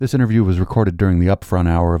This interview was recorded during the upfront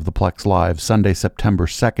hour of the Plex Live, Sunday, September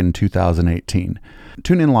 2nd, 2018.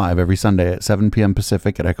 Tune in live every Sunday at 7 p.m.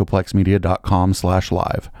 Pacific at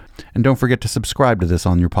echoplexmedia.com/live. And don't forget to subscribe to this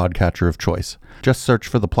on your podcatcher of choice. Just search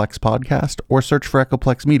for the Plex Podcast or search for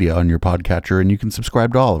Echoplex Media on your podcatcher, and you can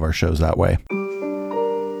subscribe to all of our shows that way.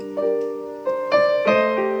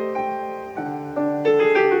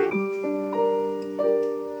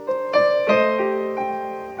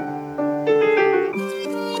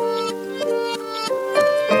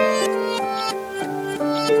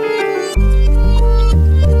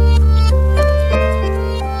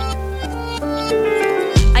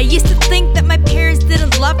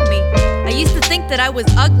 That I was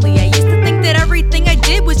ugly. I used to think that everything I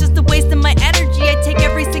did was just a waste of my energy. I'd take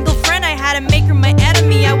every single friend I had and make her my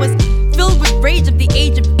enemy. I was filled with rage at the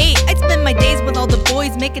age of 8. I'd spend my days with all the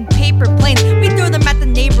boys making paper planes. We'd throw them at the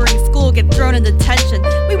neighboring school, get thrown in detention.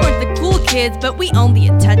 We weren't the cool kids, but we owned the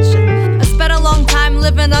attention. I spent a long time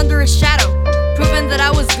living under a shadow. Proving that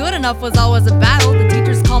I was good enough was always a battle. The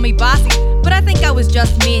teachers call me bossy, but I think I was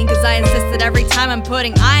just mean, cause I insisted every time I'm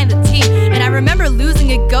putting I in the team. And I remember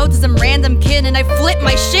losing a go to some random kid, and I flipped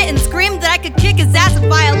my shit and screamed that I could kick his ass in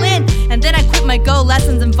violin. And then I quit my go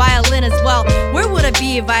lessons in violin as well. Where would I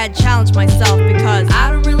be if I had challenged myself? Because I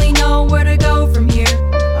don't really know where to go from here.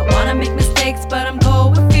 I wanna make mistakes, but I'm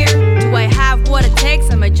cold with fear. Do I have what it takes?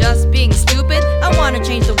 Am I just being stupid? I wanna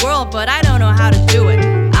change the world, but I don't know how to do it.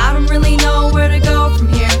 I don't really know where to go from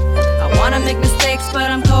here. I wanna make mistakes, but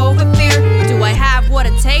I'm cold with fear. Do I have what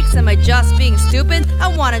it takes? Am I just being stupid? I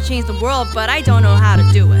wanna change the world, but I don't know how to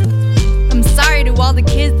do it. I'm sorry to all the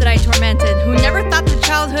kids that I tormented, who never thought their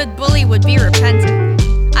childhood bully would be repentant.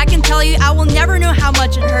 I can tell you I will never know how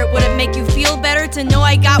much it hurt. Would it make you feel better to know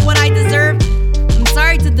I got what I deserved? I'm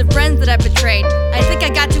sorry to the friends that I betrayed. I think I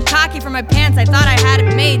got too cocky for my pants, I thought I had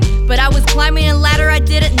it made. But I was climbing a ladder I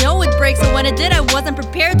didn't know would break, so when it did I wasn't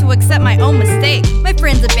prepared to accept my own mistake. My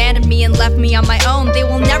friends abandoned me and left me on my own. They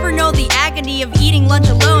will never know the agony of eating lunch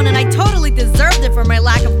alone, and I totally deserved it for my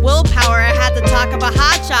lack of willpower. I had the talk of a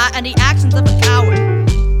hotshot and the actions of a coward.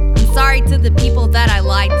 I'm sorry to the people that I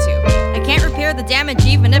lied to. I can't repair the damage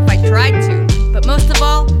even if I tried to. But most of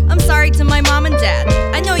all, I'm sorry to my mom and dad.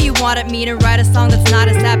 I know you wanted me to write a song that's not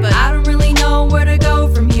as sad, but I don't really know where to go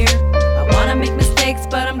from here. I wanna make mistakes,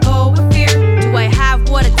 but I'm cold with fear. Do I have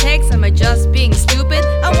what it takes? Am I just being stupid?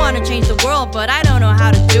 I wanna change the world, but I don't know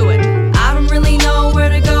how to do it. I don't really know where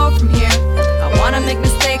to go from here. I wanna make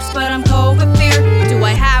mistakes, but I'm cold with fear. Do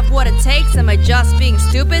I have what it takes? Am I just being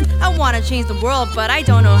stupid? I wanna change the world, but I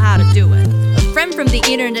don't know how to do it. A friend from the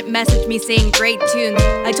internet messaged me saying great tunes.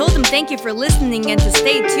 I told him thank you for listening and to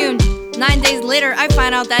stay tuned. 9 days later I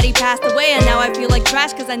find out that he passed away, and now I feel like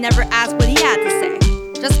trash cause I never asked what he had to say.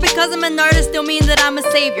 Just because I'm an artist don't mean that I'm a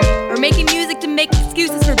savior, or making music to make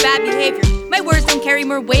excuses for bad behavior. My words don't carry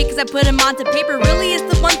more weight cause I put them onto paper. Really it's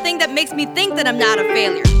the one thing that makes me think that I'm not a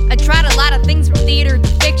failure. I tried a lot of things from theater to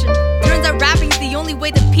fiction. Turns out rapping's the only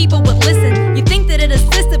way that people would listen. You think that it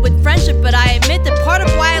assisted with friendship, but I admit that part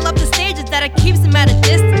of why I love the stage is that it keeps them at a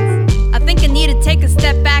distance. I think I need to take a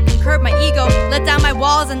step back and curb my ego, let down my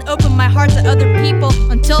walls and open my heart to other people.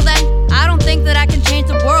 Until then, I don't think that I can change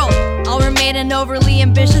the world. I'll remain an overly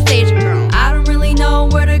ambitious Asian girl. I don't really know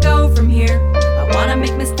where to go from here. I wanna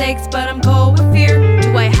make mistakes, but I'm cold with fear.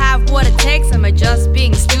 Do I have what it takes? Am I just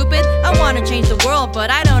being stupid? I wanna change the world,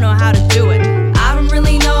 but I don't know how to do it. I don't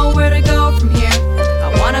really know where to go from here.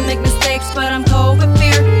 I wanna make mistakes, but I'm cold with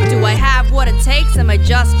fear. Do I have what it takes? Am I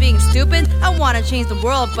just being stupid? I wanna change the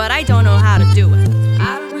world, but I don't know how to do it.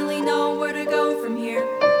 I don't really know where to go from here.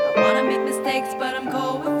 I wanna make mistakes, but I'm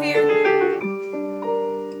cold with fear.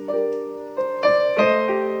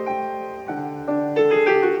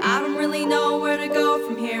 I don't really know where to go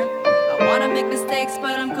from here. I wanna make mistakes,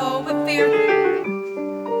 but I'm cold with fear.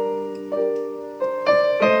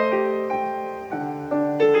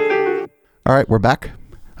 All right, we're back.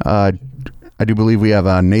 I do believe we have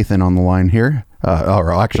Nathan on the line here.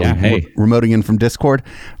 Or actually, remoting in from Discord.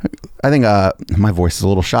 I think my voice is a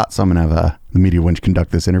little shot, so I'm going to have the Media Winch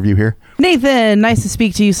conduct this interview here. Nathan, nice to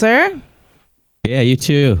speak to you, sir. Yeah, you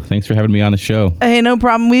too. Thanks for having me on the show. Hey, no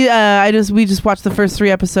problem. We just watched the first 3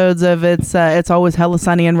 episodes of It's Always Hella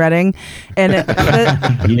Sunny in Reading, and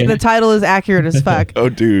the title is accurate as fuck. Oh,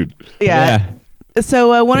 dude. Yeah.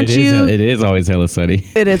 So why don't you... It is always hella sunny.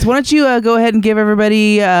 It is. Why don't you go ahead and give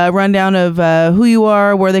everybody a rundown of who you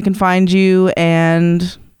are, where they can find you,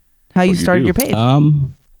 and how you started your page.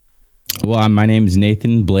 Well, my name is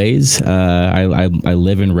Nathan Blaze. I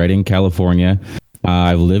live in Redding, California.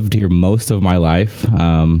 I've lived here most of my life,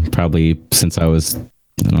 probably since I was,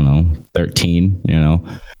 13,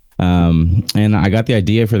 And I got the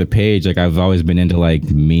idea for the page. Like I've always been into like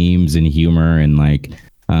memes and humor and like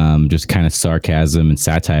just kind of sarcasm and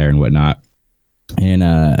satire and whatnot. And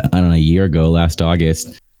I don't know, a year ago, last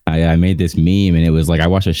August, I made this meme, and it was like I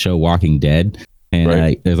watched a show, Walking Dead,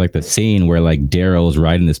 and there's like the scene where like Daryl's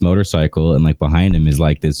riding this motorcycle, and like behind him is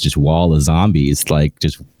like this just wall of zombies, like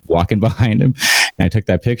just walking behind him. And I took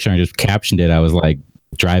that picture and I just captioned it. I was like,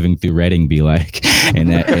 driving through Reading be like, and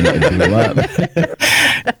it blew up.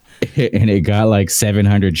 And it got like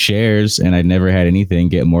 700 shares, and I'd never had anything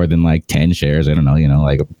get more than like 10 shares. I don't know,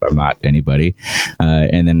 like I'm not anybody.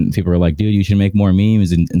 And then people were like, dude, you should make more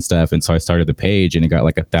memes and stuff. And so I started the page, and it got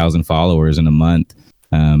like 1,000 followers in a month.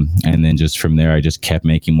 And then just from there, I just kept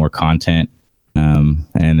making more content. And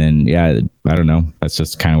then, yeah, I don't know. That's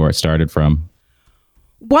just kind of where it started from.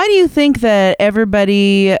 Why do you think that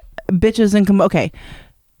everybody bitches and okay?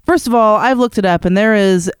 First of all, I've looked it up, and there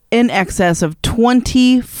is in excess of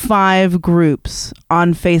 25 groups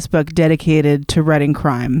on Facebook dedicated to Reading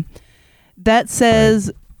crime. That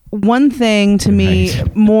says one thing to me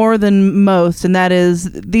more than most, and that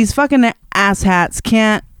is these fucking asshats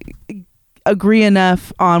can't agree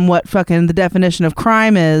enough on what fucking the definition of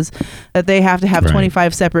crime is that they have to have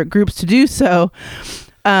 25 separate groups to do so.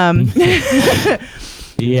 Yeah,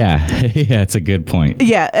 it's a good point.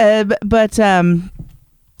 Yeah, but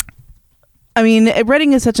I mean,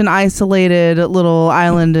 Reading is such an isolated little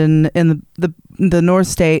island in the North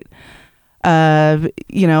State. I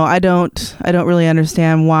don't really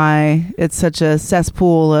understand why it's such a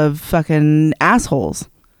cesspool of fucking assholes.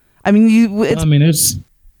 I mean,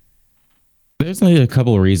 there's only a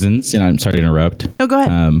couple of reasons, and I'm sorry to interrupt. No, go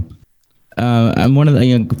ahead. I'm one of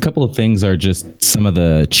the a couple of things are just some of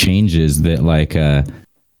the changes that like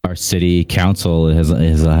our city council has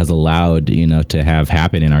allowed to have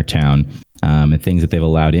happen in our town. And things that they've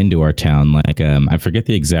allowed into our town, like I forget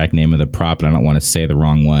the exact name of the prop, and I don't want to say the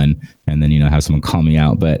wrong one, and then have someone call me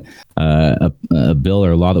out. But a bill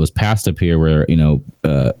or a law that was passed up here, where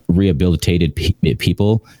rehabilitated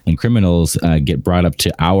people and criminals get brought up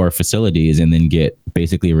to our facilities and then get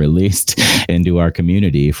basically released into our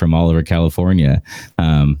community from all over California.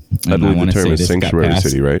 I believe the term is sanctuary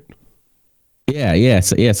city, right? Yeah,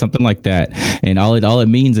 something like that. And all it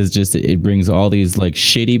means is just it brings all these like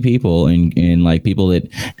shitty people and like people that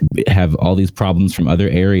have all these problems from other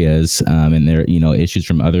areas and their issues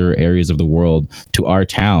from other areas of the world to our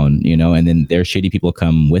town, and then their shitty people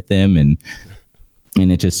come with them, and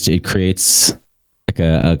it creates like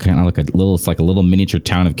a kind of like a little miniature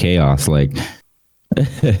town of chaos. Like,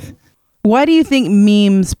 why do you think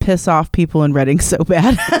memes piss off people in Reading so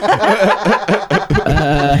bad?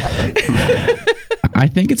 I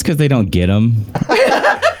think it's because they don't get them.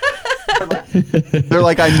 They're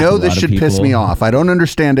like, I know this should piss me off. I don't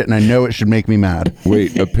understand it, and I know it should make me mad.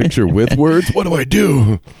 Wait, a picture with words? What do I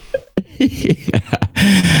do?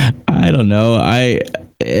 I don't know.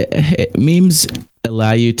 Memes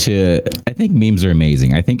allow you to. I think memes are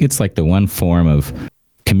amazing. I think it's like the one form of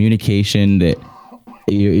communication that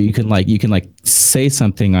you can say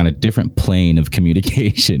something on a different plane of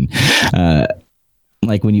communication.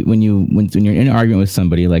 Like when you're in an argument with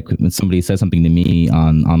somebody, like when somebody says something to me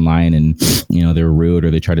online and they're rude or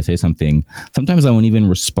they try to say something, sometimes I won't even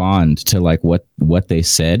respond to like what they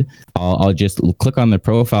said. I'll just click on their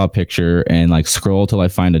profile picture and like scroll till I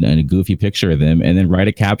find a goofy picture of them and then write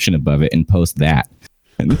a caption above it and post that.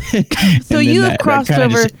 So you've crossed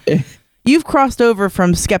over. You've crossed over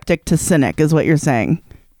from skeptic to cynic, is what you're saying.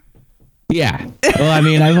 Yeah. Well, I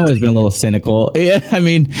mean, I've always been a little cynical. Yeah. I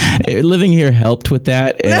mean, living here helped with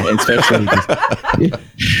that. And especially,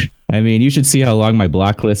 I mean, you should see how long my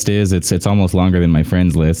block list is. It's almost longer than my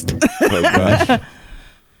friends list. Oh, gosh.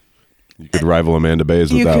 You could rival Amanda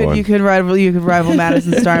Bays with that one. You could rival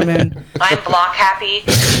Madison Starman. I'm block happy.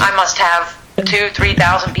 I must have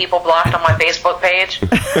 2,000-3,000 people blocked on my Facebook page.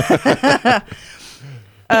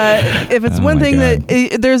 If it's one thing God.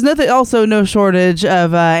 There's no shortage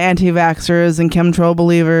of anti-vaxxers and chemtrail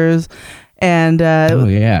believers, and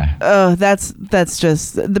that's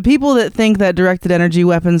just the people that think that directed energy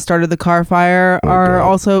weapons started the car fire are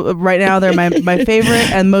also right now they're my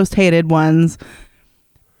favorite and most hated ones.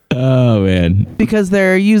 Oh man! Because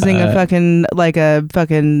they're using a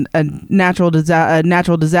natural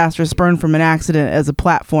disaster spurned from an accident as a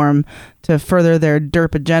platform to further their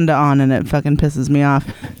derp agenda on, and it fucking pisses me off.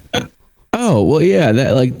 Oh well, yeah.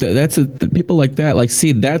 That's people like that. Like,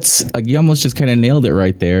 see, that's like you almost just kind of nailed it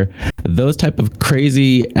right there. Those type of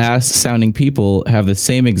crazy ass sounding people have the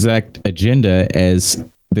same exact agenda as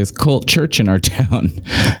this cult church in our town,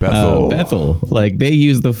 Bethel. Bethel. Like they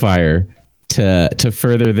use the fire to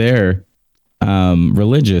further their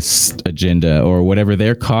religious agenda or whatever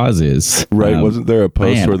their cause is. Right. Wasn't there a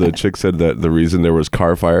post man. where the chick said that the reason there was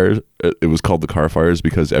car fires, it was called the car fires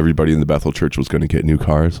because everybody in the Bethel church was going to get new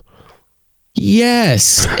cars?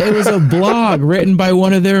 Yes, it was a blog written by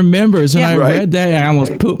one of their members, and I read that and I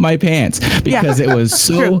almost pooped my pants because it was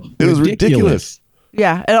so It was ridiculous.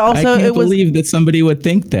 Yeah, and also I can't it was believe that somebody would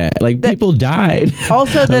think that. Like people died.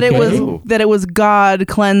 also that it was God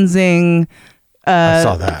cleansing. I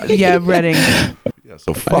saw that. Yeah, Reading. Yeah,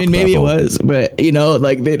 so fuck I mean, maybe Bethel. it was, but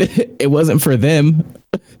like it wasn't for them.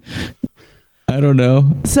 I don't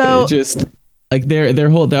know. So it just like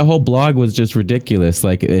that whole blog was just ridiculous.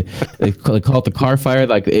 Like they call it the car fire.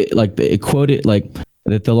 It quoted like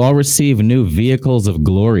that they'll all receive new vehicles of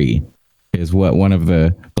glory, is what one of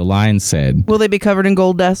the lines said. Will they be covered in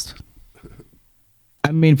gold dust?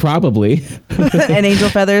 I mean, probably. And angel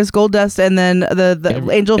feathers, gold dust, and then the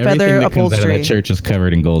angel feather Everything that comes out of upholstery. that church is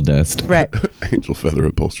covered in gold dust. Right. Angel feather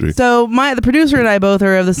upholstery. So the producer and I both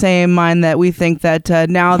are of the same mind that we think that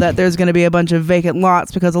now that there's going to be a bunch of vacant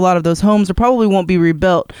lots because a lot of those homes probably won't be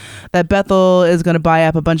rebuilt, that Bethel is going to buy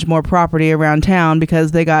up a bunch more property around town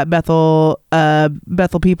because they got Bethel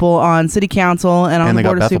people on city council and on the they got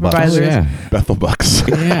board of Bethel Bucks. supervisors. Yeah. Bethel Bucks.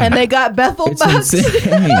 Yeah. And they got Bethel It's Bucks.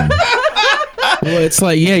 insane. Well, it's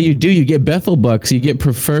like, yeah, you do. You get Bethel Bucks. You get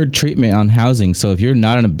preferred treatment on housing. So if you're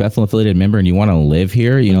not a Bethel affiliated member and you want to live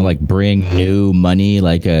here, like bring new money,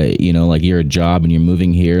 like like you're a job and you're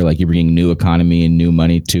moving here, like you're bringing new economy and new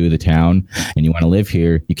money to the town, and you want to live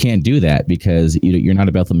here, you can't do that because you're not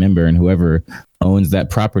a Bethel member, and whoever owns that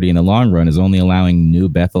property in the long run is only allowing new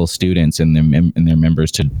Bethel students and their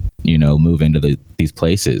members to move into these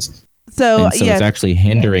places. So It's actually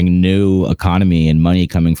hindering new economy and money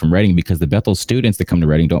coming from Reading because the Bethel students that come to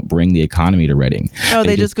Reading don't bring the economy to Reading. Oh,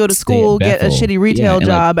 they just go to stay at school, get a Bethel. shitty retail and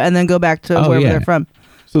job, and then go back to wherever they're from.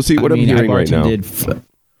 So see, what I'm hearing right now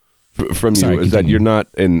from Sorry, you is that continue. you're not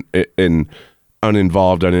an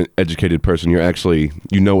uninvolved, uneducated person. You're actually,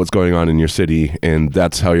 what's going on in your city, and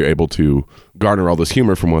that's how you're able to garner all this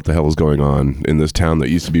humor from what the hell is going on in this town that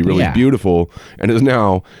used to be really beautiful and is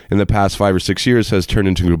now, in the past 5 or 6 years, has turned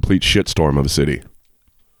into a complete shitstorm of a city.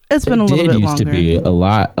 It's been a little bit used longer. to be a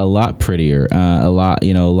lot prettier, a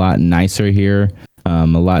lot nicer here, a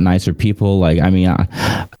lot nicer people. Like, I mean,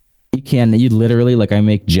 you literally, like, I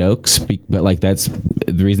make jokes, but like that's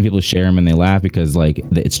the reason people share them and they laugh because like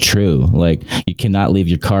it's true. Like you cannot leave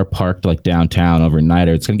your car parked like downtown overnight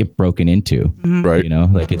or it's gonna get broken into. Mm-hmm. Right.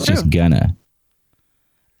 Like it's just gonna.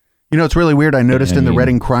 It's really weird. I noticed in the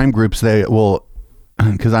Reading crime groups, they will,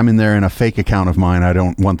 because I'm in there in a fake account of mine. I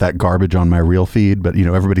don't want that garbage on my real feed, but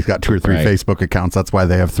everybody's got 2 or 3 Right. Facebook accounts. That's why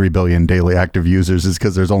they have 3 billion daily active users, is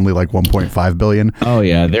because there's only like 1.5 billion. Oh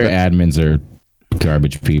yeah, their admins are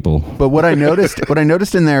garbage people. But what I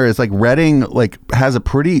noticed in there is like Reading like has a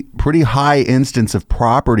pretty high instance of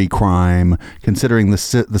property crime considering the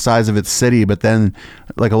size of its city. But then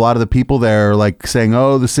like a lot of the people there are like saying,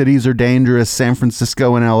 oh, the cities are dangerous. San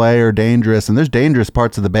Francisco and LA are dangerous. And there's dangerous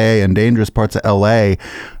parts of the Bay and dangerous parts of LA.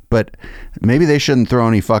 But maybe they shouldn't throw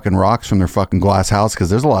any fucking rocks from their fucking glass house because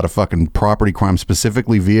there's a lot of fucking property crime,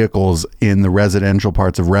 specifically vehicles in the residential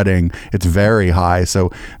parts of Reading. It's very high.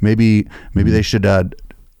 So maybe they should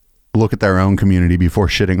look at their own community before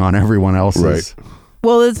shitting on everyone else's. Right.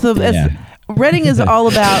 Well, Reading is all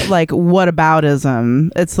about like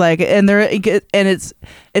whataboutism. It's like, and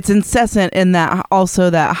it's incessant in that also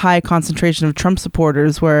that high concentration of Trump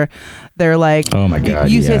supporters where they're like, Oh my God,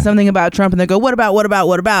 you say yeah. something about Trump and they go, what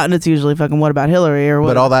about, and it's usually fucking what about Hillary or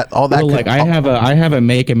what? But all that Well, like I have a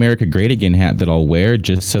Make America Great Again hat that I'll wear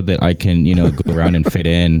just so that I can go around and fit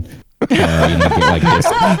in. Get like this.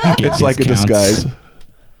 It's like a disguise.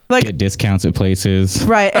 like Get discounts at places.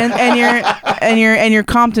 right, and your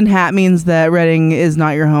Compton hat means that Reading is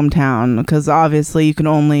not your hometown because obviously you can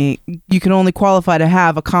only qualify to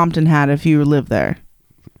have a Compton hat if you live there.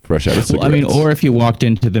 Fresh out of Well, I mean, cigarettes. or if you walked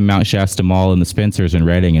into the Mount Shasta Mall in the Spencers in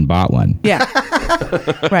Reading and bought one. Yeah,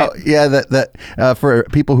 right. Yeah, that for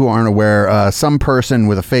people who aren't aware, some person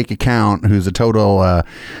with a fake account who's a total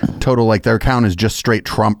like their account is just straight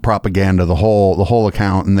Trump propaganda, the whole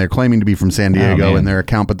account, and they're claiming to be from San Diego in their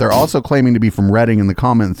account, but they're also claiming to be from Reading in the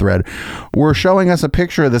comment thread. Were showing us a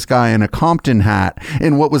picture of this guy in a Compton hat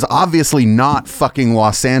in what was obviously not fucking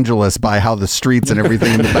Los Angeles by how the streets and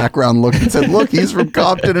everything in the background looked, and said, "Look, he's from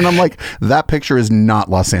Compton," and I'm like, that picture is not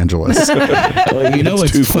Los Angeles. Well, you know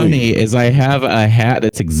It's too what's funny clean. is I have a hat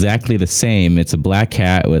that's exactly the same. It's a black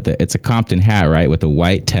hat it's a Compton hat, right, with the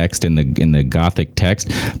white text in the Gothic text,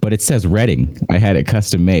 but it says Reading. I had it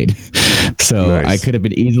custom made, so Nice. I could have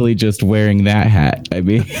been easily just wearing that hat. I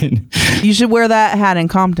mean, You should wear that hat in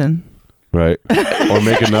Compton. Right. Or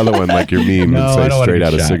make another one like your meme No, I and say don't wanna straight get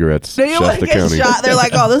out of shot. cigarettes. They like Shasta get County. shot. They're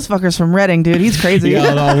like, oh, this fucker's from Reading, dude. He's crazy.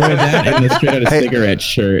 Yeah, I'll wear that and the straight out of Hey, cigarette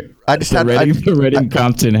shirt. I just the had- Reading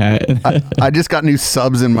Compton hat. I just got new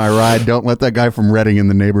subs in my ride. Don't let that guy from Reading in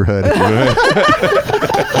the neighborhood.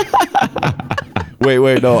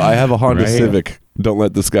 Wait, no, I have a Honda Right. Civic. Don't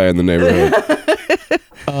let this guy in the neighborhood.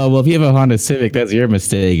 Well, if you have a Honda Civic, that's your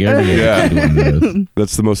mistake. You're gonna get one of those.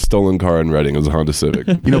 That's the most stolen car in Reading is a Honda Civic.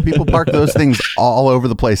 You know, people park those things all over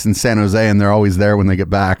the place in San Jose, and they're always there when they get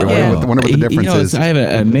back. I Yeah. wonder what the difference is. I have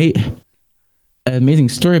an amazing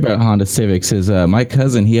story about Honda Civics. Is my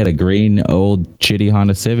cousin, he had a green old shitty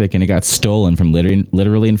Honda Civic, and it got stolen from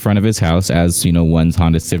literally in front of his house, as one's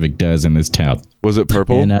Honda Civic does in this town. Was it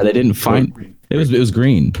purple? And they didn't find it was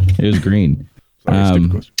green. It was green. Sorry,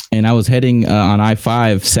 stupid question. And I was heading on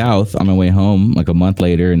I-5 south on my way home like a month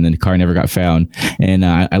later, and then the car never got found. And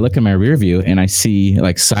I look in my rear view and I see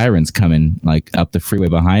like sirens coming like up the freeway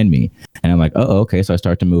behind me. And I'm like, oh, okay. So I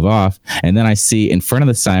start to move off. And then I see in front of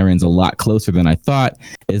the sirens, a lot closer than I thought,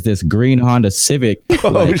 is this green Honda Civic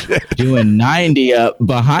like, doing 90 up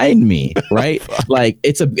behind me, right? Like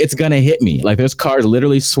it's going to hit me. Like there's cars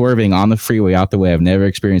literally swerving on the freeway out the way. I've never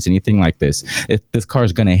experienced anything like this. This car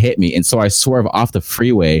is going to hit me. And so I swerve off the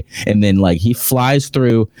freeway. And then like he flies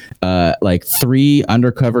through, like 3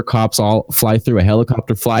 undercover cops all fly through. A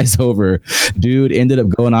helicopter flies over. Dude ended up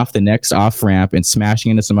going off the next off ramp and smashing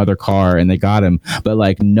into some other car, and they got him. But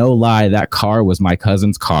like no lie, that car was my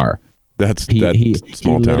cousin's car. That's He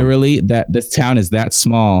small town. literally this town is that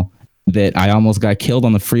small that I almost got killed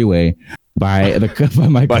on the freeway by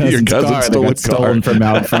my By your cousin's car that cousin's got stolen stolen car. from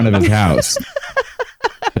out in front of his house.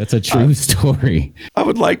 That's a true story. I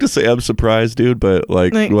would like to say I'm surprised, dude, but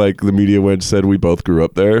like the media went said, we both grew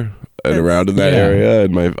up there and around in that Yeah. area,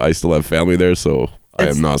 and I still have family there, so I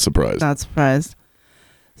am not surprised. Not surprised.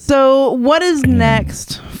 So, what is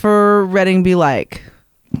next for Reading Be Like?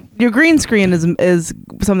 Your green screen is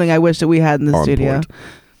something I wish that we had in the On studio.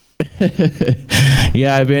 point.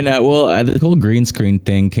 Yeah, I've been the whole green screen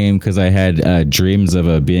thing came because I had dreams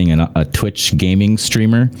of being a Twitch gaming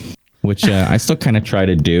streamer, which I still kind of try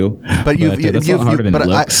to do. But that's a lot harder than it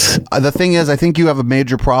looks. The thing is, I think you have a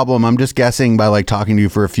major problem. I'm just guessing by like talking to you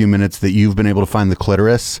for a few minutes that you've been able to find the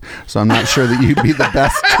clitoris. So I'm not sure that you'd be the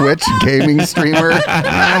best Twitch gaming streamer.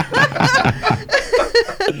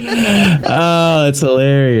 Oh, that's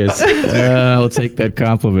hilarious. I'll take that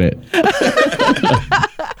compliment.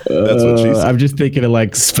 That's what she said. I'm just thinking of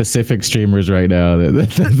like specific streamers right now.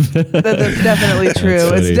 That's definitely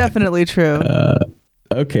true. It's funny. definitely true.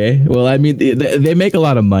 Okay. Well, I mean, they make a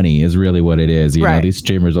lot of money is really what it is. You know, Right. these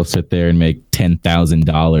streamers will sit there and make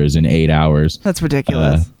 $10,000 in 8 hours That's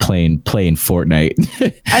ridiculous. playing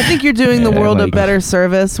Fortnite. I think you're doing the Yeah, world a like- better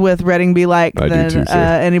service with Reading Be Like I do than too, sir.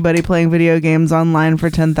 anybody playing video games online for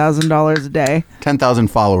 $10,000 a day. 10,000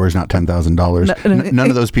 followers, not $10,000. No, None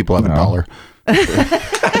of those people have a dollar.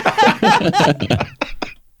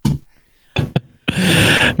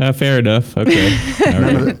 Fair enough. Okay. All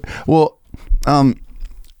right. Well,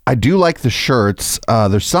 I do like the shirts.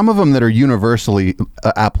 There's some of them that are universally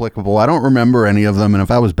applicable. I don't remember any of them, and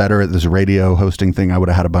if I was better at this radio hosting thing, I would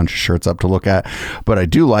have had a bunch of shirts up to look at. But I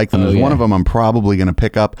do like them. There's one yeah. of them I'm probably going to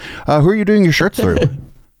pick up. Who are you doing your shirts through?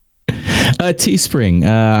 Teespring.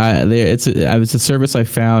 It's a service I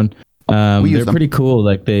found. We use They're them. pretty cool.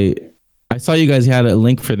 Like I saw you guys had a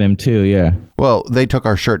link for them too. Yeah. Well, they took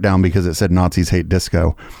our shirt down because it said Nazis hate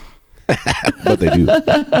disco. But they do.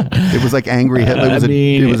 It was like angry Hitler. It was, I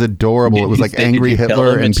mean, it was adorable. It was like angry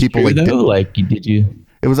Hitler and people like did you?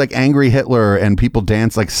 it was like angry Hitler and people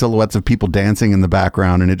dance, like silhouettes of people dancing in the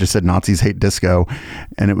background, and it just said Nazis hate disco,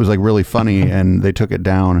 and it was like really funny. And they took it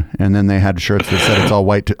down, and then they had shirts that said it's all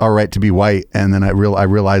right to be white, and then I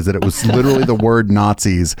realized that it was literally the word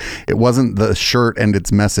Nazis. It wasn't the shirt and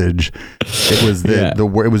its message. It was the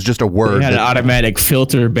word. It was just a word. They had an that- automatic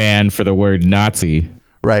filter ban for the word Nazi.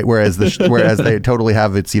 Right, whereas whereas they totally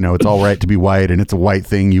have it's it's all right to be white and it's a white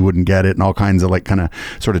thing, you wouldn't get it, and all kinds of like kind of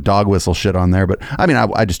sort of dog whistle shit on there. But I mean,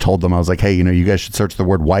 I just told them, I was like, hey, you guys should search the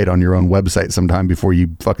word white on your own website sometime before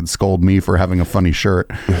you fucking scold me for having a funny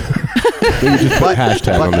shirt. Maybe just put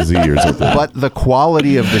hashtag on the Z or something. But the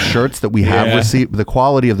quality of the shirts that we have received,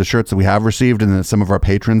 and that some of our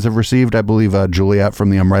patrons have received, I believe Juliet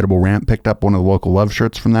from the Unwritable Rant picked up one of the local love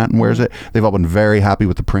shirts from that and wears it. They've all been very happy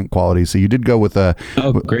with the print quality. So you did go with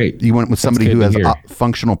Oh, great. You went with somebody That's who good has to hear.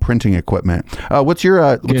 functional printing equipment. What's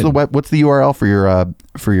your Good. what's the URL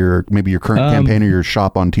for your maybe your current campaign or your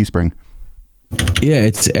shop on Teespring? Yeah,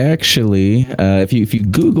 it's actually if you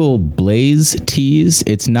Google Blaze Tees,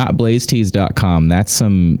 it's not blazetees.com. That's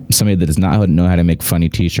somebody that does not know how to make funny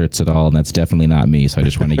T-shirts at all, and that's definitely not me. So I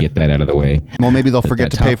just want to get that out of the way. Well, maybe they'll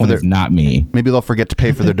forget to pay for their. Not me. Maybe they'll forget to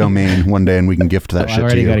pay for their domain one day, and we can gift that shit to you.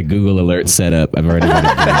 I've already got a Google alert set up. I've already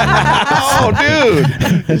got Oh, dude!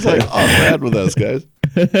 He's like, oh, bad with us guys.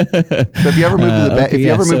 So if you ever move to the Bay, if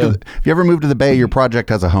you ever move to the Bay, your project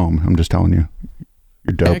has a home. I'm just telling you.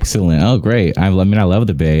 You're dope. Excellent. Oh, great. I mean, I love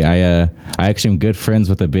the Bay. I actually am good friends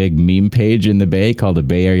with a big meme page in the Bay called the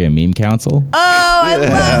Bay Area Meme Council. Oh, I love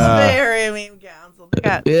the Bay Area Meme Council.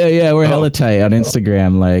 Yeah, we're hella tight on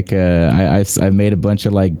Instagram. Like, I've made a bunch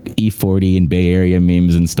of like E40 and Bay Area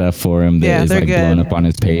memes and stuff for him that is like blown up on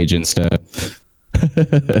his page and stuff.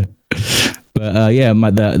 But yeah,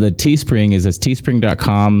 the Teespring is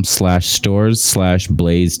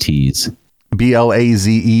teespring.com/stores/blazetees.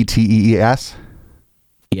 BLAZETEES.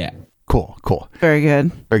 Yeah. Cool. Very good.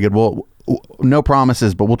 Very good. Well, no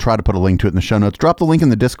promises, but we'll try to put a link to it in the show notes. Drop the link in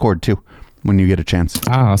the Discord too when you get a chance.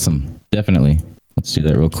 Awesome. Definitely. Let's do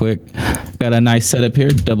that real quick. Got a nice setup here.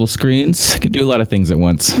 Double screens. Can do a lot of things at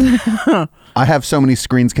once. I have so many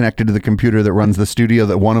screens connected to the computer that runs the studio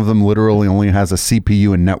that one of them literally only has a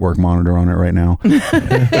CPU and network monitor on it right now.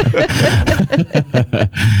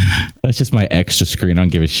 That's just my extra screen. I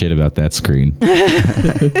don't give a shit about that screen.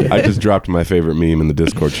 I just dropped my favorite meme in the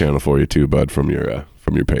Discord channel for you too, bud, from your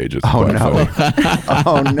page. It's quite funny.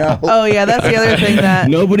 Oh no. Oh yeah, that's the other thing that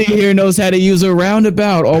nobody here knows how to use a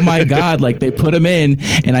roundabout. Oh my God. Like they put them in,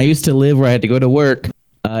 and I used to live where I had to go to work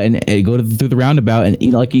and go through the roundabout, and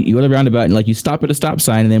you go to the roundabout and like you stop at a stop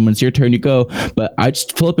sign, and then when it's your turn you go. But I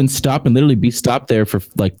just pull up and stop and literally be stopped there for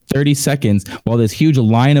like 30 seconds while this huge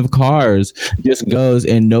line of cars just goes,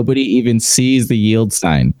 and nobody even sees the yield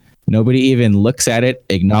sign. Nobody even looks at it,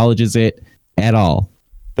 acknowledges it at all.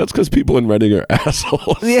 That's because people in Reading are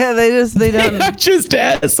assholes. Yeah, they don't. They're just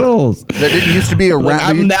assholes. There didn't used to be a Like,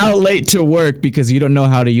 I'm now late to work because you don't know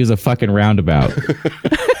how to use a fucking roundabout.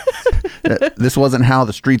 This wasn't how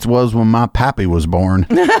the streets was when my pappy was born.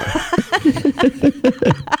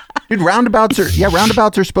 Dude, roundabouts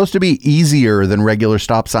are supposed to be easier than regular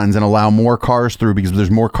stop signs and allow more cars through because there's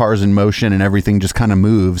more cars in motion and everything just kind of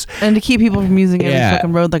moves. And to keep people from using every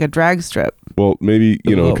fucking road like a drag strip. Well, maybe,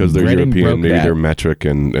 because they're Reading European, maybe that. they're metric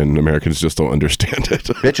and Americans just don't understand it.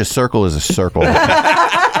 Bitch, a circle is a circle.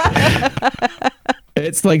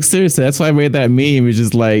 It's like, seriously, that's why I made that meme. It's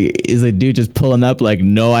just like, is a dude just pulling up like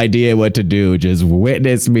no idea what to do. Just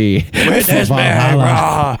witness me. Witness me.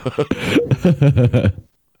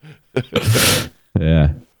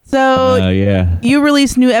 Yeah. So yeah. you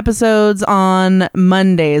release new episodes on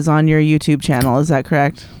Mondays on your YouTube channel. Is that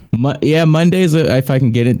correct? Yeah, Mondays, if I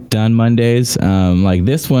can get it done Mondays. Like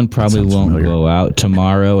this one probably won't go out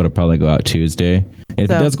tomorrow. It'll probably go out Tuesday. If it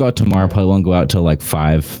does go out tomorrow, probably won't go out till like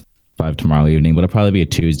 5 tomorrow evening, but it'll probably be a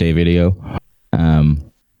Tuesday video.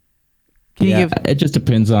 It just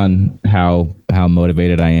depends on how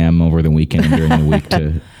motivated I am over the weekend and during the week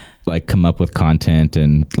to like come up with content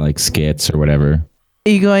and like skits or whatever.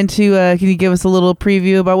 Are you going to, can you give us a little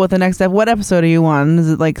preview about what the next step, what episode are you on?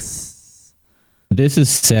 Is it like... This is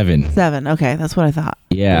 7. 7. Okay. That's what I thought.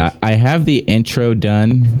 Yeah. I have the intro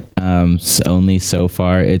done, only so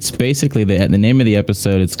far. It's basically the name of the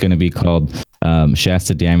episode. It's going to be called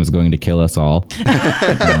Shasta Dam is going to kill us all.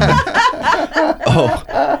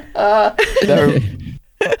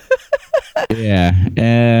 Yeah.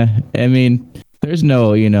 I mean, there's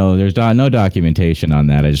no documentation on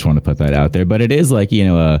that. I just want to put that out there. But it is like,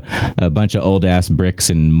 a bunch of old ass bricks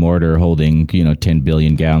and mortar holding, 10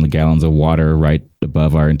 billion gallons of water right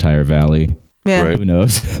above our entire valley. Yeah. Right. Who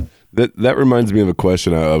knows? That reminds me of a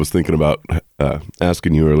question I was thinking about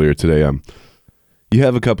asking you earlier today. You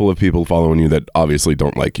have a couple of people following you that obviously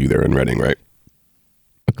don't like you there in Reading, right?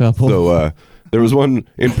 A couple. So there was one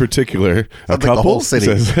in particular, a couple, the whole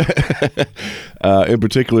city. in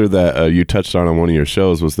particular that you touched on one of your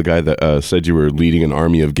shows was the guy that said you were leading an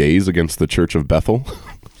army of gays against the Church of Bethel.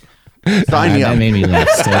 Sign me up. That made me laugh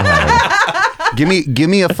so hard. Give me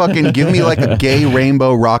like a gay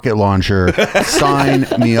rainbow rocket launcher. Sign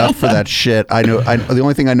me up for that shit. The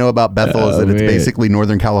only thing I know about Bethel is that it's basically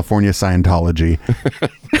Northern California Scientology.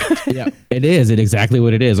 Yeah, it is. It's exactly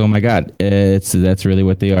what it is. Oh my God, that's really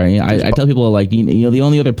what they are. I tell people like the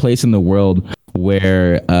only other place in the world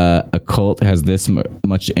where a cult has this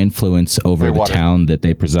much influence over the town that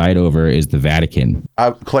they preside over is the Vatican.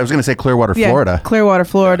 I was going to say Clearwater, Florida. Clearwater,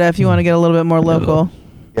 Florida. If you want to get a little bit more local.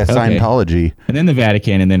 Yeah, Scientology. And then the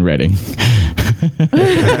Vatican, and then Reading.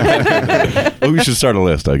 We should start a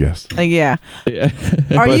list, I guess. Yeah.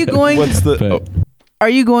 Are you going? What's the? Are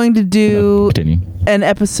you going to do Continue. an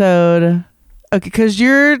episode? Okay, because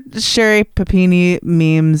your Sherry Papini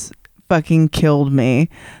memes fucking killed me.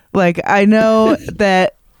 Like, I know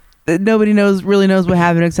that nobody really knows what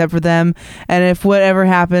happened except for them, and if whatever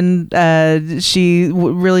happened she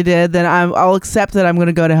really did, then I'll accept that I'm going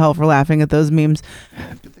to go to hell for laughing at those memes.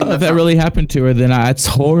 If that really happened to her, then it's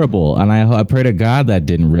horrible, and I pray to God that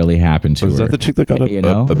didn't really happen to her. Was that the chick that got You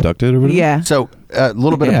know? abducted or whatever? Yeah. So a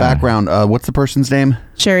little bit of background. What's the person's name?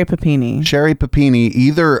 Sherry Papini. Sherry Papini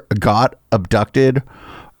either got abducted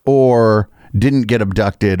or didn't get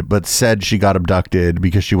abducted, but said she got abducted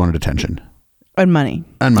because she wanted attention And money.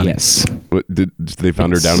 and money. Yes. What, they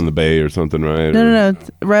found her down in the bay or something, right? No.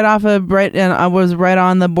 It's right off of and I was right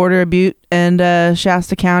on the border of Butte and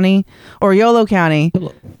Shasta County or Yolo County. A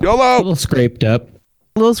YOLO! little scraped up.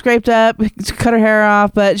 A little scraped up, cut her hair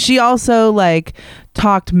off, but she also like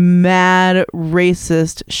talked mad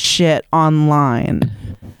racist shit online.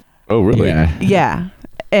 Oh, really? Yeah. Yeah.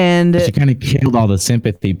 And She kind of killed all the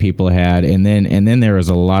sympathy people had, and then there was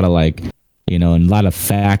a lot of like, you know, and a lot of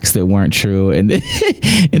facts that weren't true, and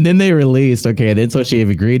then they released. Okay, then so she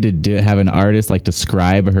agreed to have an artist like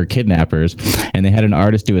describe her kidnappers, and they had an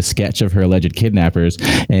artist do a sketch of her alleged kidnappers,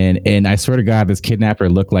 and I swear to God, this kidnapper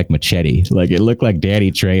looked like Machete, like it looked like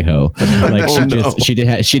Danny Trejo. Like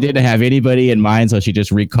she didn't have anybody in mind, so she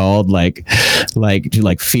just recalled like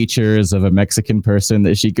features of a Mexican person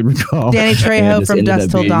that she could recall. Danny And Trejo just from ended Dusk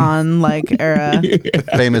up Till being- Dawn like era.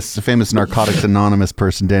 Famous Narcotics Anonymous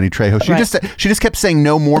person, Danny Trejo. She just kept saying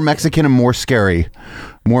no, more Mexican and more scary.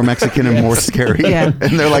 More Mexican and more scary. Yeah.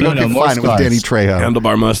 And they're like, No, okay, more fine, it was scars. Danny Trejo.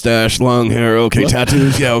 Handlebar mustache, long hair, okay,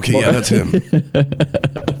 tattoos. Yeah, okay, yeah, that's him.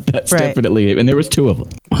 That's Right. definitely it. And there was two of them.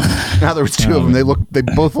 Now there was two of them. They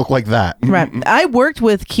both look like that. Right. I worked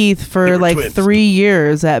with Keith for like twins. 3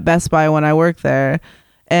 years at Best Buy when I worked there.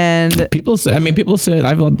 And People said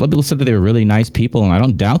that they were really nice people, and I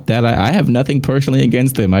don't doubt that. I have nothing personally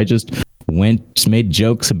against them. I just made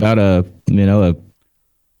jokes about a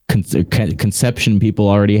conception people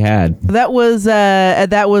already had. that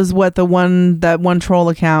was what that one troll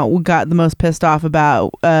account got the most pissed off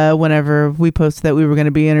about whenever we posted that we were going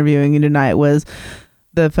to be interviewing you tonight was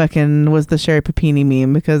the Sherry Papini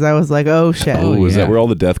meme, because I was like, oh shit. Oh, is yeah. that where all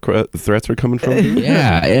the death threats are coming from?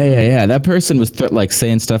 Yeah. That person was like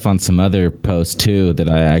saying stuff on some other post too that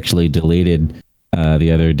I actually deleted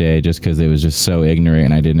the other day just because it was just so ignorant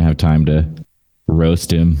and I didn't have time to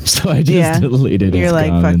roast him, so I just deleted his You're like,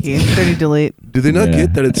 comments. fuck you. 30 delete. Do they not Yeah.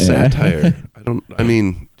 get that it's Yeah. satire?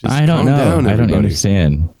 Just I don't calm know. down, I don't everybody.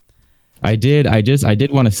 understand. I did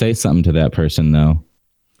want to say something to that person though.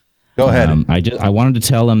 Go ahead. I wanted to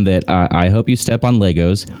tell him that I hope you step on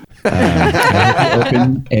Legos.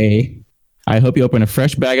 I hope you open a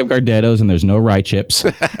fresh bag of Gardettos and there's no rye chips. I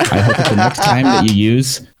hope that the next time that you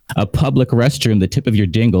use a public restroom, the tip of your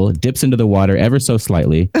dingle dips into the water ever so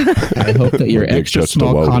slightly. I hope that your Big extra touch to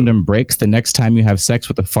small Waldo. condom breaks the next time you have sex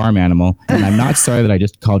with a farm animal. And I'm not sorry that I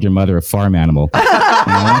just called your mother a farm animal. And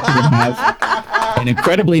I want you to have an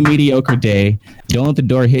incredibly mediocre day. Don't let the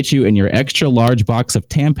door hit you in your extra large box of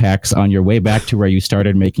Tampax on your way back to where you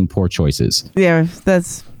started making poor choices. Yeah,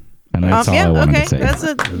 that's And that's all yeah, I wanted okay. to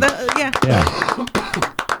say. Yeah.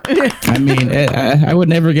 Yeah. I mean, I would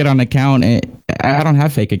never get on an account. I don't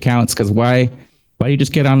have fake accounts because why do you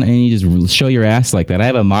just get on and you just show your ass like that? I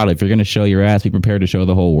have a motto. If you're going to show your ass, be prepared to show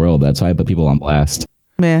the whole world. That's why I put people on blast.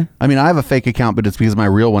 Yeah. I mean, I have a fake account, but it's because my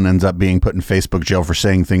real one ends up being put in Facebook jail for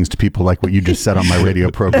saying things to people like what you just said on my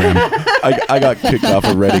radio program. I got kicked off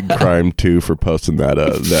of Reading Crime too for posting that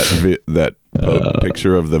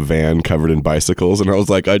picture of the van covered in bicycles, and I was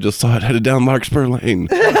like, I just saw it headed down Larkspur Lane,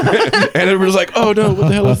 and everybody was like, oh no, what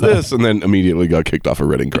the hell is this? And then immediately got kicked off of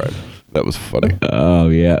Reading Crime. That was funny, Oh,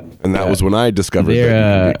 yeah. and that was when I discovered that you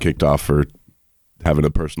could get kicked off for having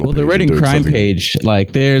a personal. Well, the page and Reading doing crime something. page, like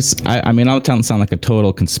I mean, I'll sound like a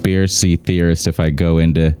total conspiracy theorist if I go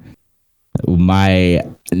into my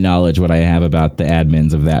knowledge, what I have about the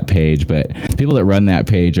admins of that page, but people that run that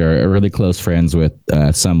page are really close friends with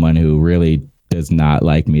someone who really does not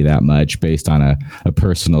like me that much based on a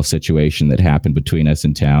personal situation that happened between us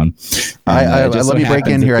in town. Let Just so me break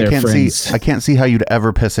in happens here. that I they're can't friends. see. I can't see how you'd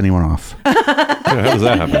ever piss anyone off. Yeah, how does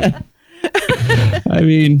that happen? I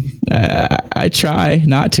mean, I try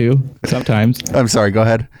not to sometimes. I'm sorry. Go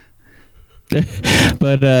ahead.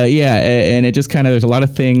 But yeah, and it just kind of, there's a lot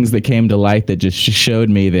of things that came to light that just showed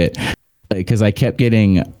me that, because I kept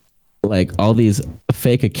getting like all these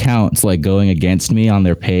fake accounts like going against me on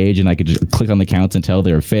their page, and I could just click on the accounts and tell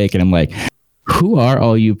they're fake, and I'm like, who are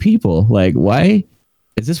all you people? Like, why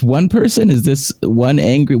is this one person? Is this one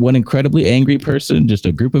incredibly angry person? Just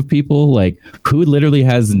a group of people? Like, who literally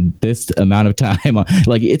has this amount of time?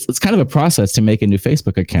 Like, it's kind of a process to make a new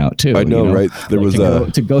Facebook account too. I know, right? There was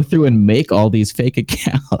to go through and make all these fake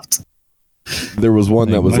accounts. There was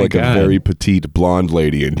one that was like God. a very petite blonde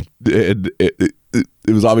lady, and it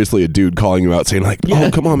was obviously a dude calling him out, saying like, "Oh,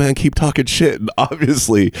 come on, man, keep talking shit." And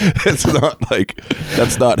obviously, it's not like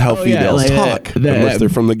that's not how females talk unless they're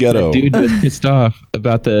from the ghetto. Dude was pissed off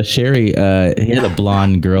about the Sherry. He had a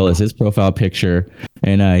blonde girl as his profile picture,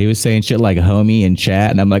 and he was saying shit like "homie" in chat,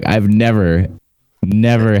 and I'm like, I've never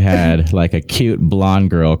had like a cute blonde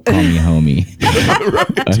girl call me homie.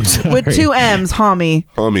 With 2 M's, homie.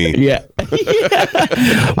 Homie. Yeah.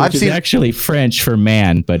 I've seen actually French for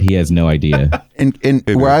man, but he has no idea. In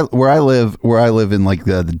where I live in like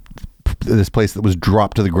this place that was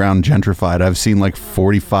dropped to the ground, gentrified. I've seen like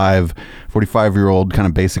 45-year-old kind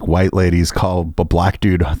of basic white ladies call a black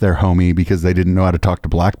dude their homie because they didn't know how to talk to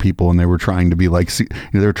black people, and they were trying to be like,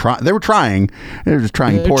 they were trying just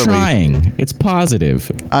trying poorly. Trying. It's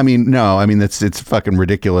positive. I mean, no, I mean it's fucking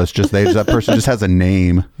ridiculous. Just that person just has a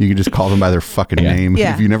name. You can just call them by their fucking name.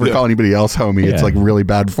 Yeah. If you never call anybody else homie, it's like really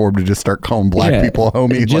bad form to just start calling black people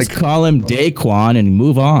homie. Just call him Daquan and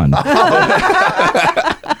move on.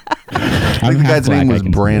 I think the guy's name was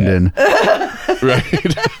Brandon.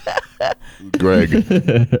 Right. Greg.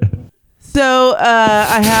 So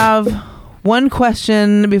I have one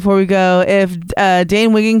question before we go. If Dane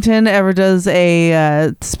Wigington ever does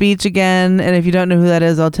a speech again, and if you don't know who that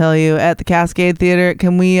is, I'll tell you, at the Cascade Theater,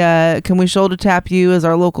 can we shoulder tap you as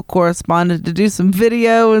our local correspondent to do some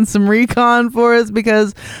video and some recon for us?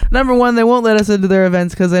 Because number one, they won't let us into their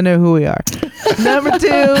events because they know who we are. Number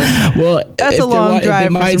two, well, that's a long drive.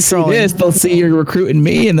 If they might see this, they'll see you're recruiting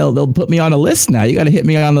me, and they'll put me on a list now. You got to hit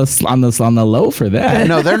me on the low for that.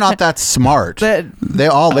 No, they're not that smart. They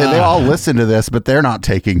all listen to this, but they're not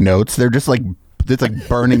taking notes. They're just like, it's like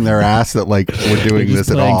burning their ass that like we're doing this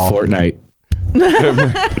at all. Fortnite.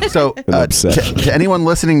 So to anyone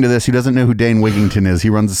listening to this who doesn't know who Dane Wigington is, he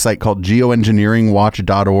runs a site called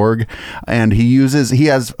geoengineeringwatch.org, and he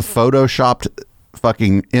has photoshopped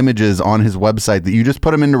fucking images on his website that you just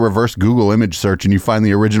put them into reverse Google image search and you find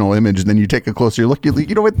the original image, and then you take a closer look,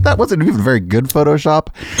 you know what, that wasn't even very good Photoshop.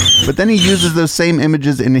 But then he uses those same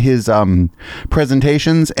images in his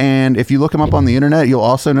presentations, and if you look him up on the internet, you'll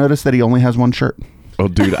also notice that he only has one shirt. Oh,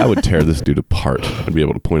 dude, I would tear this dude apart. I'd be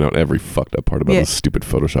able to point out every fucked up part about this stupid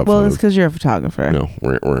Photoshop. Well, it's because you're a photographer. No.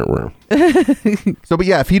 So, but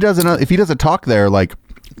yeah, if he does a talk there, like,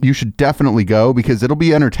 you should definitely go because it'll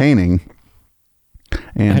be entertaining.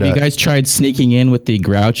 And, have you guys tried sneaking in with the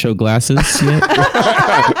Groucho glasses yet?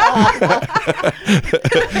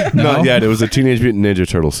 No? Not yet. It was a Teenage Mutant Ninja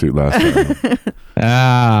Turtle suit last time.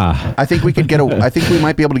 I think we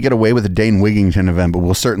might be able to get away with a Dane Wigington event, but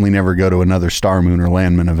we'll certainly never go to another Star Moon or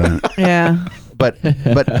Landman event. Yeah. But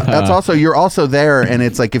that's also, you're also there, and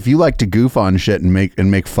it's like if you like to goof on shit and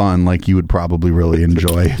make fun, like you would probably really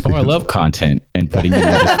enjoy. Oh, I love content and putting it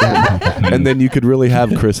and then you could really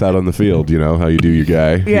have Chris out on the field. You know how you do your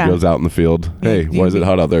guy. Yeah. He goes out in the field. Hey, why is it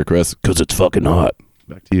hot out there, Chris? Because it's fucking hot.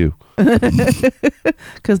 Back to you.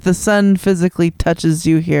 Because the sun physically touches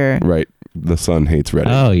you here. Right. The sun hates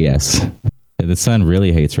Reading. Oh yes. The sun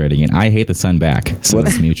really hates Reading, and I hate the sun back, so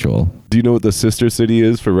it's mutual. Do you know what the sister city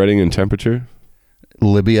is for Reading in temperature?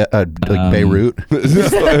 Libya, like Beirut.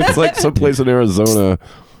 It's like someplace in Arizona.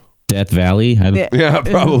 Death Valley? Yeah,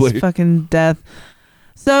 probably. It's fucking death.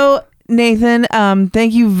 So, Nathan,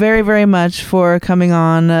 thank you very, very much for coming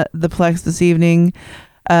on the Plex this evening.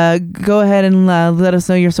 Go ahead and let us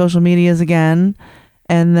know your social medias again,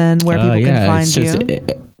 and then where people can find you.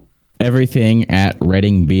 Everything at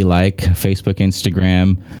Reading Be Like, Facebook,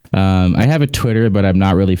 Instagram. I have a Twitter, but I'm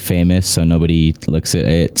not really famous, so nobody looks at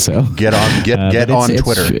it. So get on Twitter. Get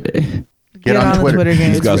on Twitter.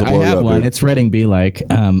 I have one. It's Reading Be Like.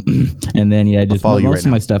 And then just most of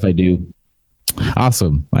my stuff I do.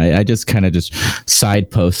 Awesome. I just kind of just side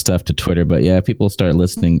post stuff to Twitter, but yeah, if people start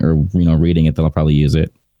listening or reading it, then I'll probably use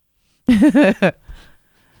it.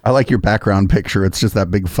 I like your background picture. It's just that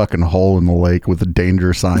big fucking hole in the lake with a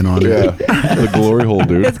danger sign on it. Yeah, the glory hole,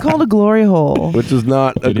 dude. It's called a glory hole, which is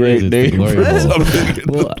not a great name for something.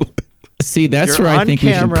 Well, see, that's You're where I think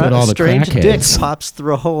camera, we should put all the strange crackheads. dick pops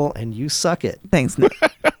through a hole and you suck it. Thanks, Nick.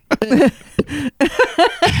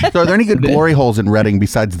 So, are there any good glory holes in Reading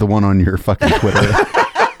besides the one on your fucking Twitter?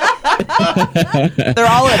 They're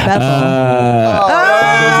all at Bethel.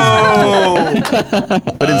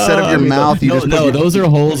 But instead of your mouth, you just put your, those are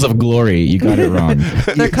holes of glory. You got it wrong.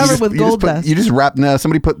 They're covered with gold dust. You just wrap. No,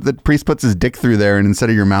 the priest puts his dick through there, and instead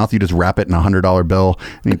of your mouth, you just wrap it in $100 bill,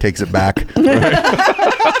 and he takes it back.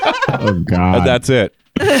 Oh God. And that's it.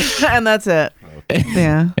 And that's it.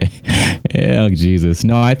 Yeah. Oh Jesus!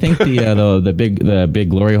 No, I think the big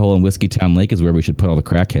glory hole in Whiskey Town Lake is where we should put all the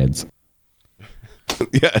crackheads.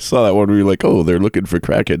 Yeah, I saw that one where you're like, oh, they're looking for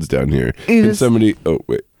crackheads down here. And somebody, oh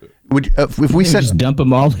wait, If we sent Just dump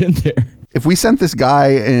them all in there. if we sent this guy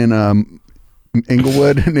in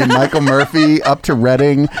Inglewood named Michael Murphy up to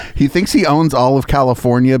Redding, he thinks he owns all of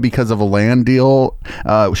California because of a land deal.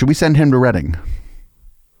 Should we send him to Redding?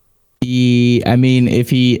 Does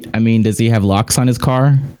he have locks on his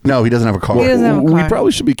car? No, he doesn't have a car. He doesn't have a we car.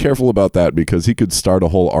 probably should be careful about that because he could start a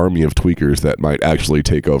whole army of tweakers that might actually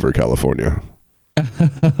take over California.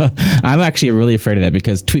 I'm actually really afraid of that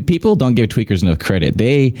because people don't give tweakers enough credit.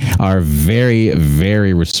 They are very,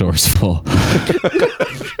 very resourceful.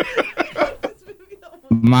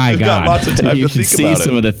 My got God, lots of time you to should think see about it.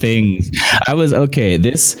 some of the things.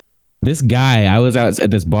 This guy, I was out at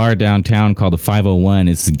this bar downtown called the 501.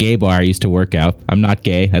 It's a gay bar I used to work out. I'm not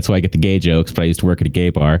gay. That's why I get the gay jokes, but I used to work at a gay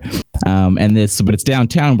bar. But it's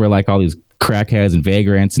downtown where like all these crackheads and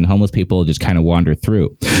vagrants and homeless people just kind of wander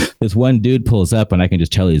through. This one dude pulls up and I can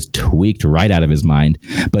just tell he's tweaked right out of his mind,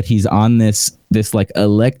 but he's on this like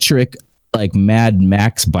electric like Mad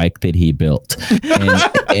Max bike that he built, and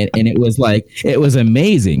it was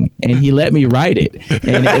amazing, and he let me ride it,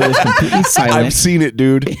 and it was completely silent. I've seen it,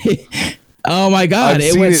 dude. Oh my God, I've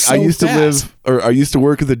it seen went it. so I used fast. I used to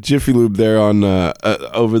work at the Jiffy Lube there on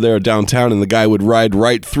over there downtown, and the guy would ride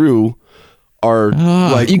right through our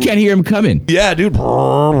You can't hear him coming. Yeah, dude.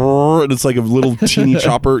 And it's like a little teeny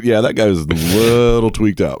chopper. Yeah, that guy was a little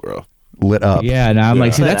tweaked out, bro. Lit up. Yeah, and I'm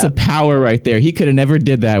like, see, that's a power right there. He could have never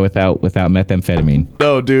did that without methamphetamine.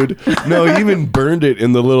 No, dude. No, he even burned it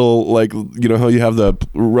in the little, like, you know how you have the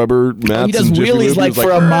rubber mats? He does and Jiffy wheelies Lube? like He was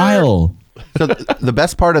for a mile. So the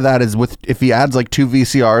best part of that is if he adds like 2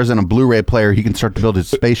 VCRs and a Blu-ray player, he can start to build his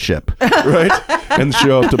spaceship. right? And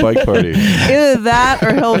show up to bike party. Either that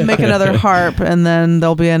or he'll make another harp and then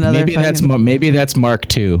there'll be another. Maybe that's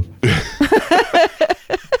Mark II.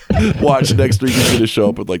 Watch next week he's gonna show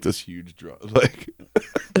up with like this huge drum. Like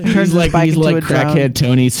He's like crackhead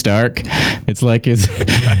Tony Stark. It's like his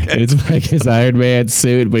Iron Man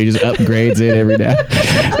suit, but he just upgrades it every now.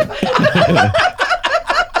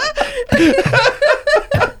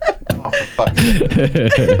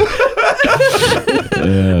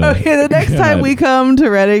 Okay, the next time we come to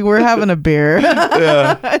Reading, we're having a beer.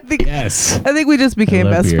 yeah. I think we just I became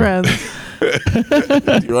love best beer. friends.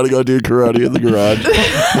 You wanna go do karate in the garage?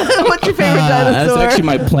 What's your favorite dinosaur? That's actually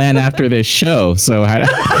my plan after this show. So I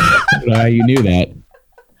don't know how you knew that.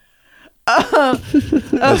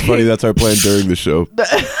 That's funny, that's our plan during the show.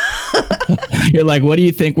 You're like, what do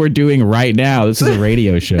you think we're doing right now? This is a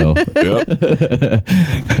radio show. Yep.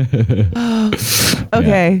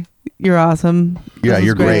 Okay, you're awesome. Yeah, This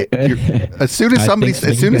you're is great. As soon as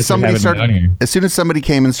somebody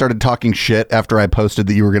came and started talking shit after I posted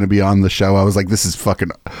that you were going to be on the show, I was like, this is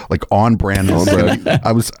fucking like on brand.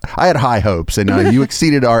 I had high hopes, and you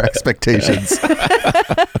exceeded our expectations.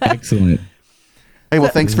 Excellent. Hey, well,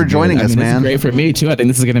 thanks for joining us, This man. is great for me too. I think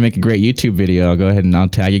this is going to make a great YouTube video. I'll go ahead and I'll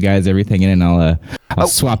tag you guys everything in, and I'll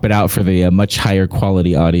swap it out for the much higher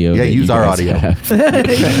quality audio. Yeah, that use you our guys audio. have.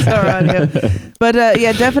 Use our audio. But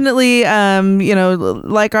yeah, definitely,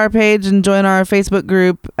 like our page and join our Facebook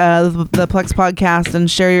group, the Plex Podcast, and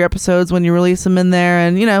share your episodes when you release them in there.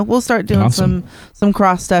 And we'll start doing Awesome. some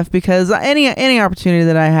cross stuff, because any opportunity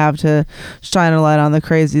that I have to shine a light on the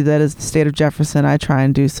crazy that is the state of Jefferson, I try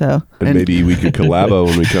and do so. And maybe we could collabo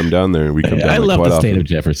when we come down there. We come down I there love quite the state often. of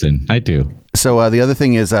Jefferson. I do. So the other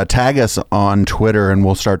thing is tag us on Twitter, and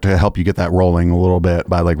we'll start to help you get that rolling a little bit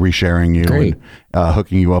by like resharing you Great. and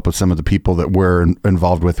hooking you up with some of the people that we're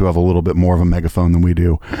involved with who have a little bit more of a megaphone than we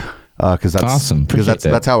do. Because that's Awesome. Because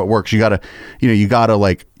Appreciate that's how it works. You gotta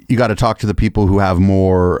talk to the people who have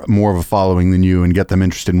more of a following than you and get them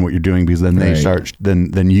interested in what you're doing, because then they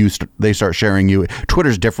Right. they start sharing you.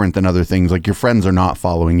 Twitter's different than other things. Like your friends are not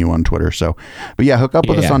following you on Twitter. So, but yeah, hook up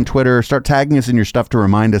with us Yeah. on Twitter. Start tagging us in your stuff to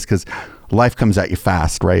remind us, because life comes at you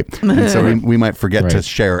fast, right? And so we might forget to Right.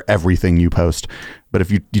 share everything you post. But if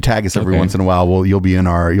you tag us every Okay. once in a while, you'll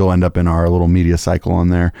end up in our little media cycle on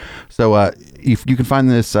there. So you can find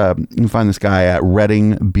this guy at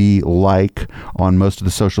Redding Be Like on most of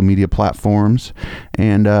the social media platforms.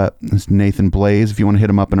 And it's Nathan Blaze. If you want to hit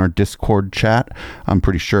him up in our Discord chat, I'm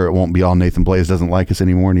pretty sure it won't be all Nathan Blaze doesn't like us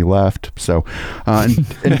anymore and he left. So and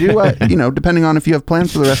do depending on if you have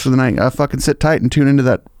plans for the rest of the night, fucking sit tight and tune into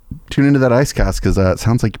that Icecast, because it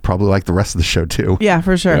sounds like you probably like the rest of the show too. Yeah,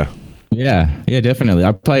 for sure. Yeah, definitely.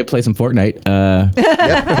 I'll probably play some Fortnite.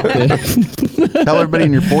 Tell everybody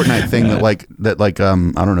in your Fortnite thing that I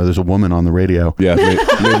don't know, there's a woman on the radio. Yeah, may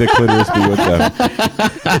the clitoris be with them.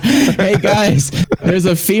 Hey guys, there's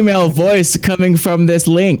a female voice coming from this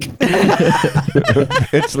link.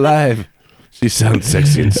 It's live. She sounds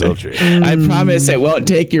sexy and sultry. I promise it won't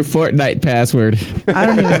take your Fortnite password. I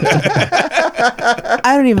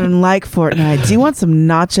don't even like Fortnite. Do you want some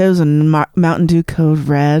nachos and Mountain Dew Code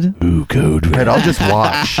Red? Ooh, Code Red. I'll just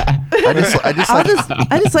watch.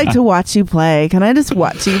 I just like to watch you play. Can I just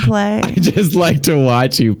watch you play? I just like to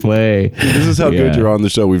watch you play. This is how good you're on the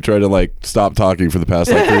show. We've tried to stop talking for the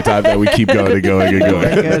past 3 times, and we keep going and going and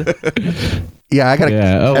going. Yeah, I gotta.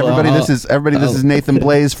 Yeah. This is Nathan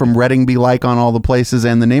Blaze from Redding Be Like on all the places,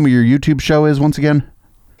 and the name of your YouTube show is once again.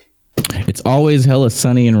 It's always hella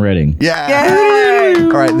sunny in Redding. Yeah.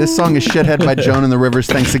 All right, this song is "Shithead" by Joan and the Rivers.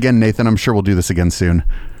 Thanks again, Nathan. I'm sure we'll do this again soon.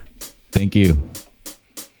 Thank you.